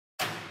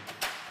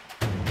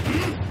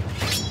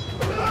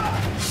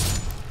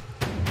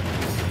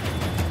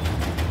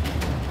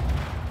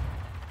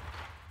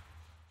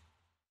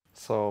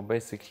So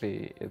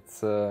basically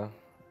it's a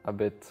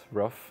bit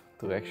rough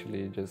to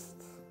actually just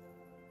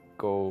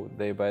go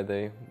day by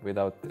day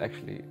without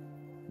actually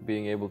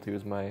being able to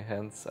use my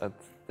hands at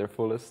their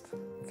fullest.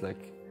 It's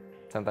like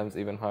sometimes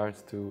even hard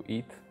to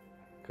eat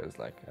because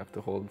like I have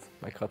to hold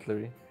my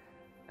cutlery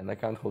and I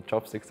can't hold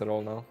chopsticks at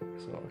all now,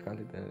 so I can't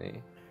eat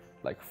any.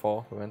 Like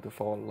pho, we went to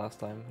pho last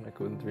time and I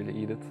couldn't really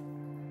eat it.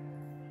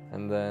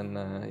 And then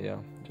yeah,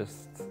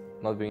 just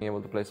not being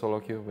able to play solo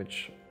queue,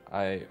 which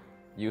I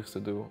used to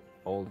do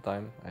all the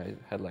time. I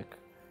had like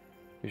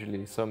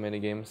usually so many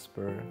games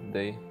per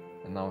day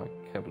and now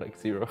I have like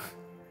 0.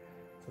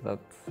 So that,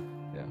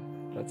 yeah,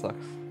 that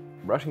sucks.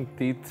 Brushing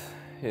teeth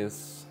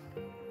is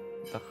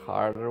the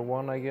harder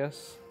one, I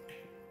guess.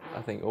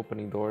 I think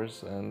opening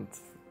doors and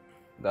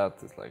that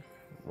is like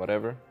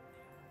whatever.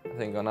 I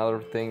think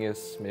another thing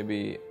is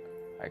maybe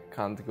I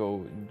can't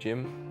go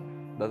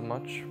gym that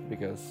much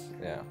because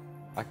yeah,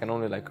 I can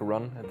only like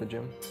run at the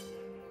gym.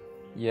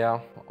 Yeah,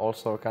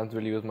 also I can't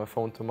really use my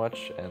phone too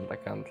much and I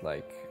can't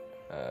like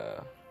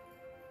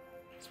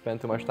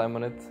spend too much time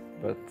on it,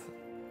 but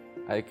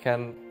I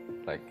can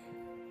like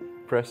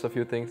press a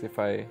few things if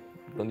I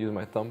don't use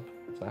my thumb,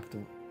 so I have to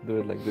do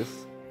it like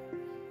this,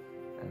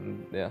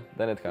 and yeah,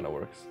 then it kind of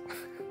works.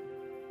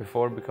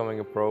 Before becoming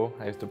a pro,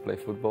 I used to play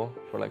football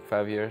for like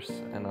 5 years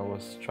and I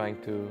was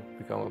trying to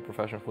become a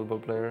professional football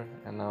player,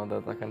 and now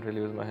that I can't really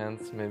use my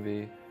hands,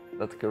 maybe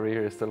that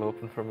career is still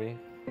open for me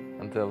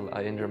until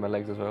I injure my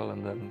legs as well,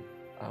 and then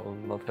I will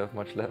not have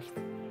much left.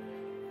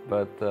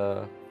 But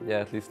yeah,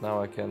 at least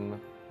now I can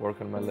work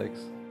on my legs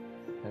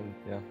and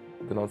yeah,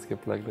 do not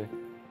skip leg day.